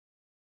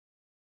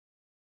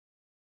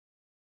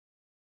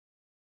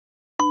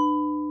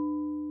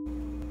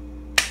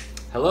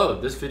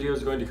Hello, this video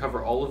is going to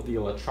cover all of the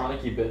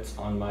electronic-y bits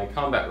on my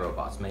combat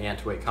robots, my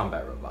antweight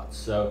combat robots.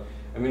 So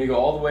I'm going to go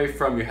all the way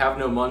from you have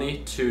no money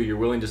to you're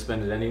willing to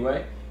spend it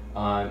anyway.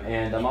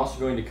 And I'm also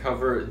going to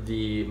cover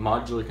the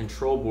modular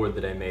control board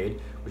that I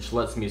made, which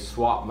lets me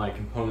swap my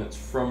components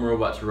from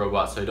robot to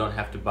robot so I don't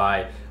have to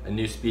buy a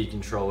new speed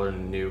controller and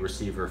a new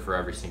receiver for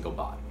every single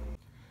bot.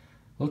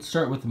 Let's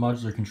start with the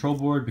modular control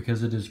board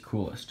because it is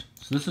coolest.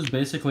 So this is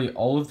basically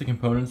all of the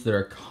components that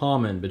are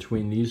common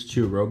between these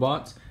two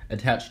robots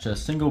attached to a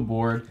single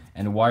board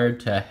and wired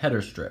to a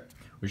header strip,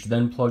 which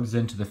then plugs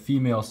into the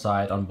female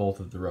side on both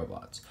of the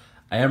robots.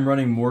 I am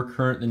running more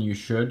current than you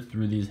should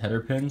through these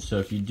header pins, so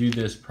if you do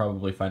this,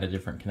 probably find a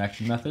different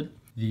connection method.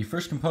 The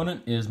first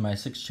component is my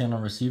 6-channel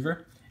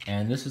receiver,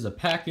 and this is a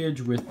package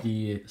with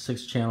the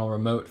 6-channel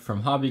remote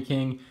from Hobby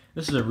King.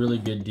 This is a really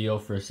good deal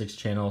for a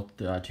 6-channel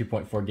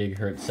 2.4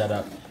 gigahertz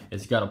setup.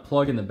 It's got a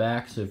plug in the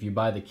back, so if you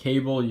buy the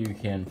cable, you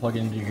can plug it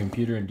into your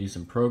computer and do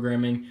some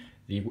programming.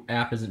 The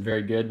app isn't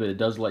very good, but it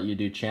does let you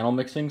do channel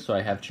mixing, so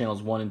I have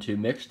channels 1 and 2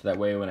 mixed. That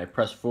way when I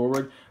press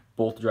forward,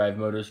 both drive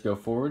motors go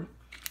forward.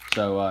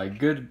 So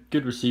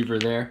good receiver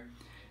there.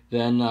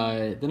 Then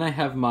I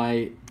have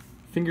my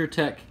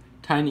FingerTech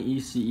Tiny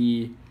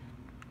ECE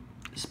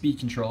speed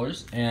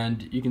controllers,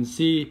 and you can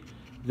see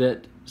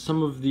that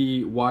some of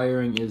the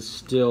wiring is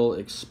still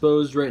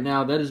exposed right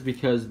now. That is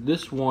because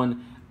this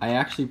one I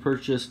actually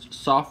purchased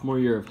sophomore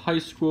year of high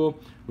school,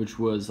 which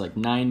was like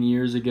 9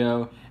 years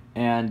ago,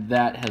 and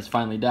that has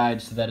finally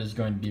died, so that is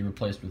going to be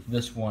replaced with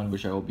this one,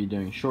 which I will be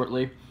doing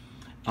shortly.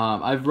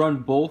 I've run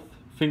both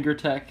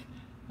FingerTech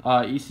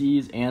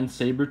ECEs and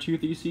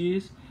Sabertooth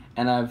ECEs,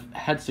 and I've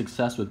had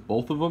success with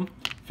both of them.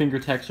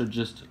 FingerTechs are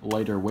just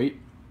lighter weight,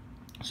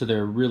 so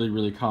they're a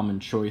really common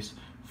choice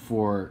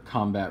for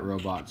combat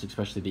robots,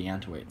 especially the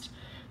antweights.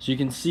 So you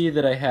can see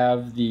that I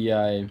have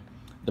the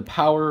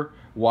power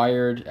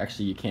wired.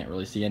 Actually, you can't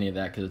really see any of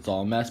that because it's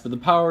all a mess, but the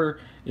power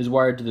is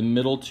wired to the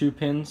middle 2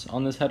 pins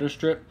on this header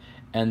strip,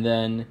 and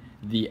then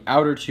the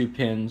outer 2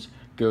 pins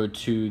go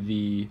to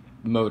the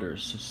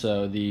motors.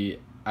 So the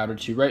outer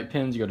 2 right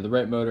pins go to the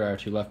right motor, outer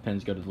 2 left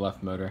pins go to the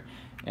left motor,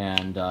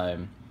 and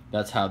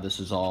that's how this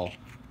is all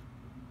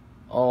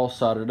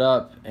soldered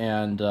up.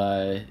 And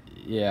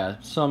yeah,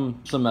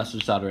 some mess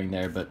of soldering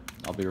there, but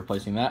I'll be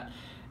replacing that.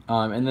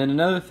 And then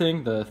another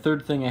thing, the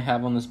third thing I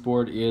have on this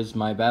board is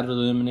my battery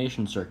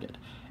elimination circuit.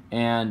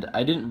 And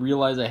I didn't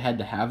realize I had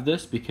to have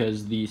this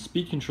because the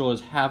speed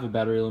controllers have a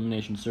battery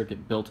elimination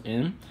circuit built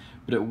in,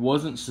 but it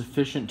wasn't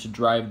sufficient to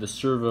drive the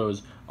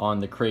servos on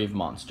the Crave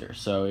monster.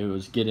 So it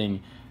was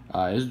getting, it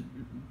was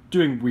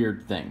doing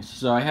weird things.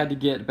 So I had to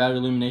get a battery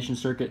elimination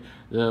circuit.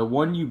 The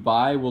one you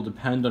buy will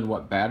depend on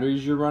what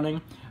batteries you're running.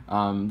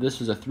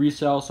 This is a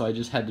 3-cell, so I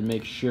just had to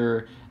make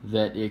sure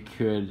that it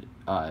could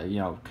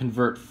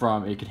convert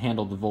from, it could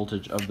handle the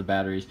voltage of the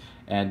batteries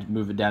and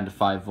move it down to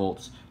 5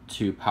 volts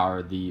to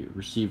power the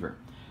receiver.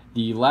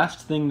 The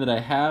last thing that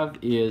I have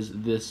is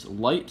this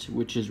light,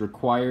 which is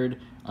required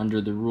under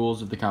the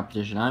rules of the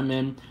competition I'm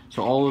in.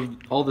 So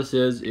all this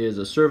is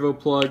a servo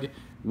plug,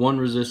 1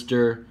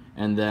 resistor,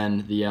 and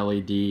then the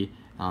LED,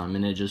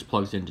 and it just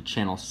plugs into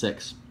channel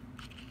 6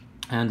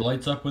 and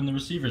lights up when the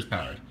receiver's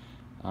powered.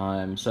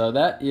 So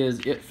that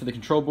is it for the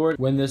control board.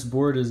 When this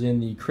board is in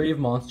the Crave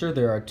monster,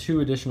 there are 2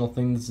 additional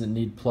things that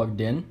need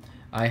plugged in.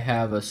 I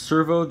have a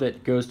servo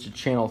that goes to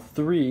channel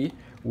 3,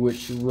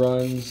 which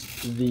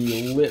runs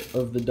the lip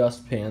of the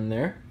dustpan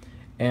there,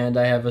 and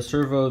I have a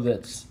servo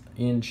that's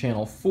in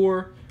channel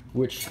 4,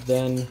 which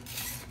then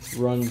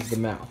runs the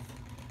mouth.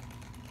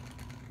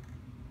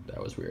 That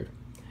was weird.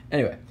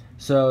 Anyway,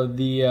 so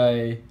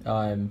the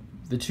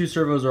 2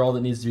 servos are all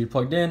that needs to be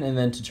plugged in, and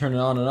then to turn it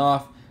on and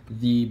off,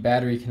 the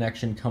battery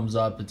connection comes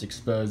up, it's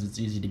exposed, it's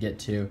easy to get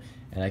to,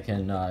 and I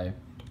can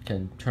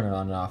turn it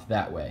on and off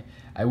that way.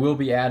 I will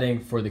be adding,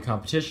 for the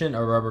competition,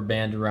 a rubber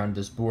band around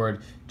this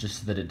board just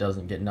so that it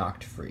doesn't get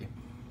knocked free.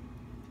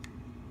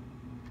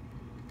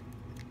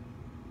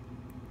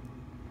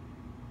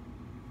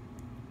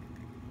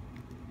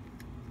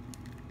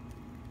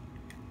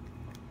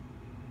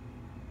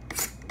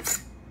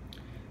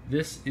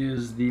 This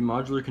is the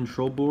modular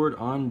control board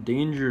on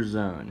Danger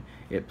Zone.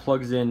 It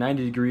plugs in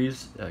 90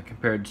 degrees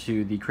compared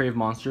to the Crave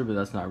monster, but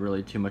that's not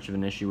really too much of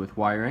an issue with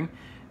wiring.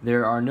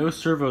 There are no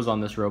servos on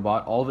this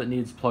robot. All that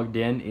needs plugged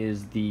in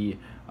is the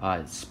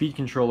speed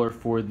controller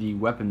for the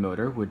weapon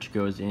motor, which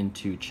goes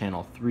into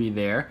channel 3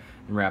 there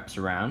and wraps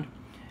around.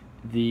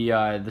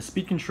 The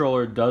speed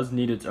controller does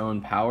need its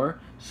own power,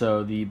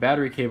 so the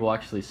battery cable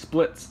actually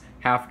splits.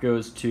 Half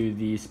goes to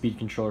the speed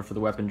controller for the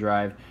weapon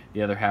drive,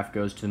 the other half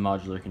goes to the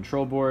modular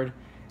control board,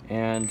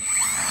 and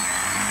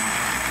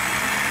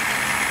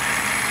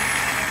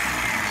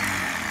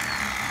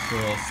a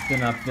little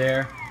spin up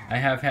there. I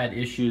have had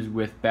issues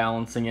with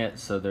balancing it,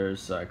 so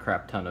there's a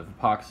crap ton of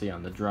epoxy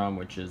on the drum,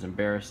 which is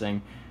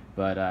embarrassing,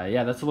 but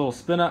yeah, that's a little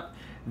spin up.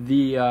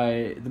 The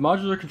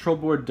modular control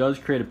board does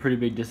create a pretty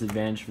big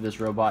disadvantage for this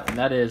robot, and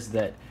that is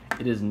that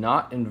it is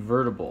not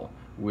invertible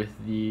with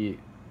the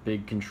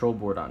big control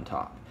board on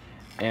top.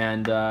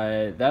 And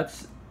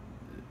that's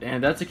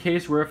And that's a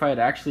case where if I had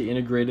actually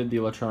integrated the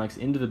electronics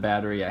into the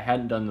battery, I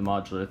hadn't done the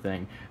modular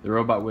thing, the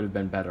robot would have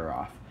been better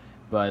off.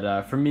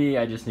 But for me,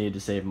 I just needed to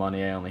save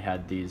money. I only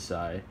had these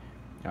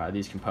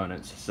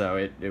components, so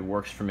it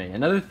works for me.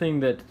 Another thing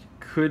that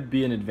could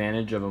be an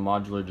advantage of a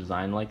modular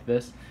design like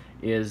this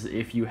is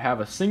if you have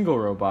a single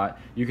robot,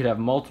 you could have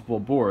multiple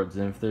boards,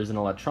 and if there's an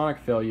electronic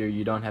failure,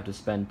 you don't have to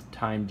spend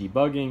time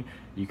debugging.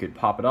 You could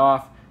pop it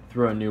off,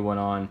 throw a new one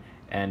on,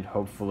 and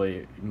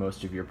hopefully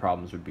most of your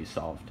problems would be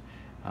solved.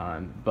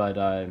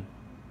 But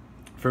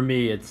for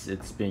me,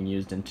 it's being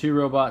used in 2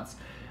 robots.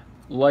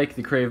 Like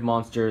the Crave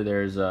Monster,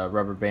 there's a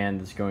rubber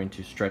band that's going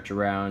to stretch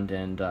around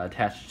and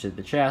attach to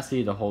the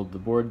chassis to hold the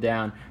board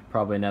down,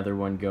 probably another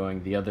one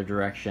going the other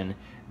direction.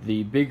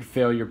 The big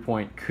failure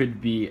point could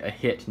be a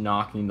hit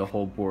knocking the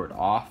whole board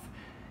off.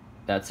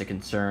 That's a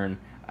concern.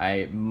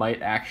 I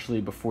might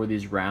actually, before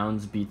these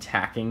rounds, be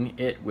tacking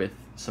it with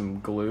some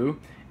glue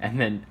and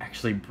then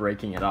actually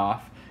breaking it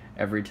off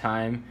every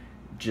time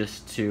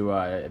just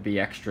to be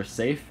extra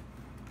safe.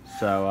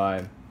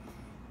 So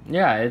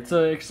yeah, it's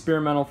an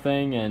experimental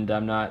thing, and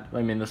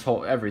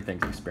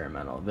everything's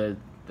experimental.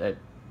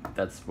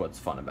 That's what's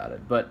fun about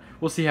it. But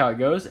we'll see how it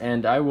goes,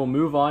 and I will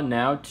move on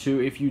now to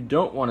if you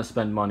don't want to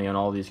spend money on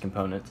all these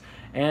components,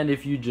 and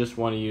if you just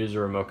want to use a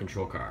remote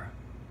control car.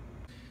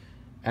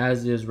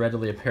 As is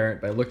readily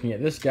apparent by looking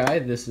at this guy,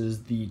 this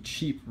is the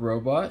cheap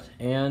robot,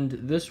 and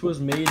this was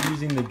made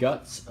using the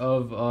guts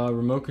of a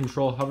remote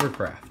control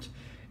hovercraft.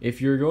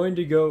 If you're going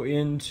to go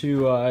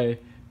into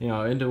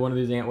into one of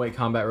these antweight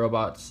combat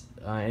robots,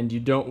 and you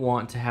don't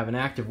want to have an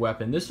active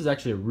weapon, this is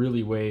actually a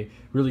really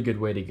good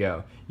way to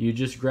go. You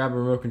just grab a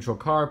remote control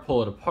car,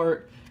 pull it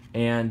apart,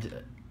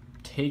 and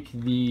take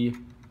the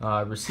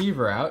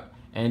receiver out,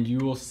 and you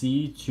will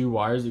see 2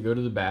 wires that go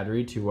to the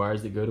battery, 2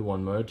 wires that go to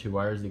one motor, 2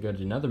 wires that go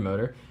to another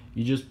motor.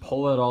 You just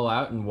pull it all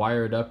out and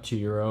wire it up to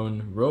your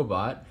own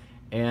robot,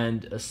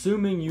 and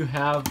assuming you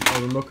have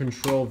a remote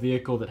control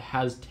vehicle that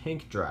has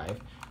tank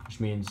drive, which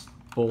means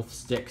both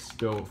sticks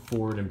go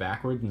forward and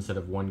backward instead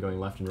of one going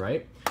left and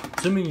right.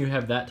 Assuming you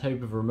have that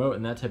type of remote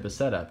and that type of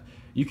setup,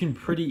 you can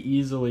pretty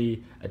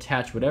easily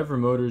attach whatever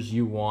motors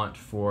you want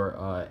for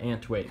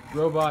antweight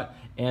robot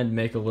and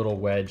make a little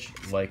wedge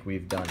like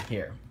we've done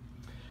here.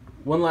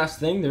 One last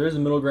thing, there is a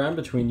middle ground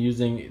between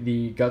using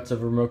the guts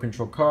of a remote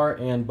control car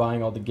and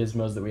buying all the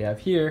gizmos that we have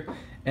here,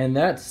 and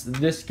that's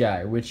this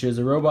guy, which is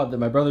a robot that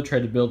my brother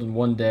tried to build in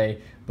one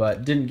day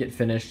but didn't get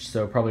finished,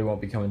 so probably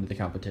won't be coming to the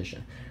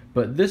competition.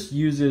 But this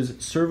uses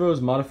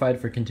servos modified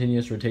for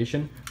continuous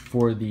rotation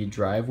for the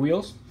drive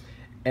wheels.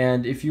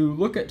 And if you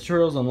look at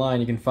tutorials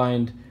online, you can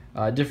find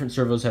different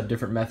servos have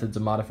different methods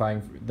of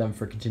modifying them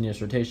for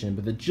continuous rotation.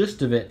 But the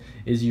gist of it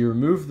is you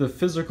remove the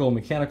physical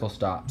mechanical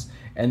stops,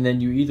 and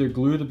then you either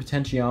glue the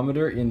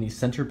potentiometer in the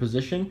center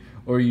position,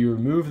 or you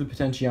remove the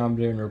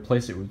potentiometer and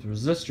replace it with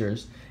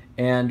resistors.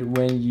 And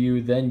when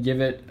you then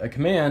give it a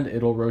command,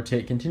 it'll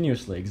rotate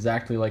continuously,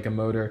 exactly like a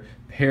motor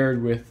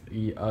paired with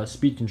a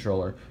speed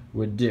controller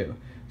would do.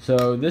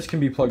 So this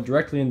can be plugged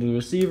directly into the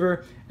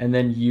receiver and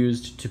then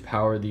used to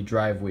power the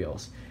drive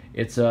wheels.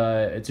 It's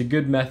a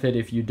good method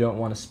if you don't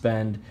want to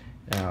spend,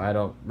 I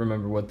don't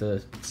remember what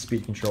the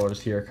speed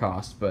controllers here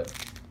cost, but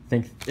I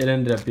think it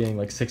ended up being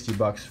like 60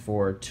 bucks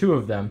for 2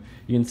 of them.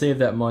 You can save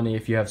that money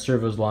if you have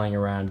servos lying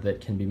around that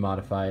can be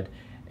modified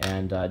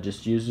and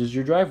just used as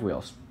your drive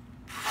wheels.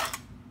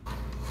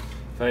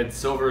 If I had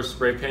silver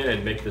spray paint,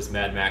 I'd make this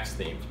Mad Max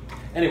themed.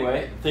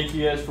 Anyway, thank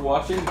you guys for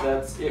watching.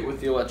 That's it with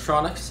the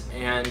electronics,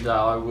 and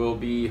I will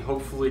be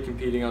hopefully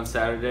competing on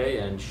Saturday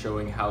and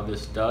showing how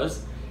this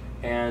does.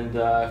 And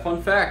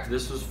fun fact,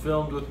 this was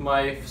filmed with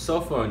my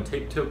cell phone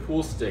taped to a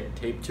pool stick,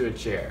 taped to a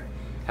chair.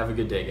 Have a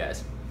good day,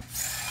 guys.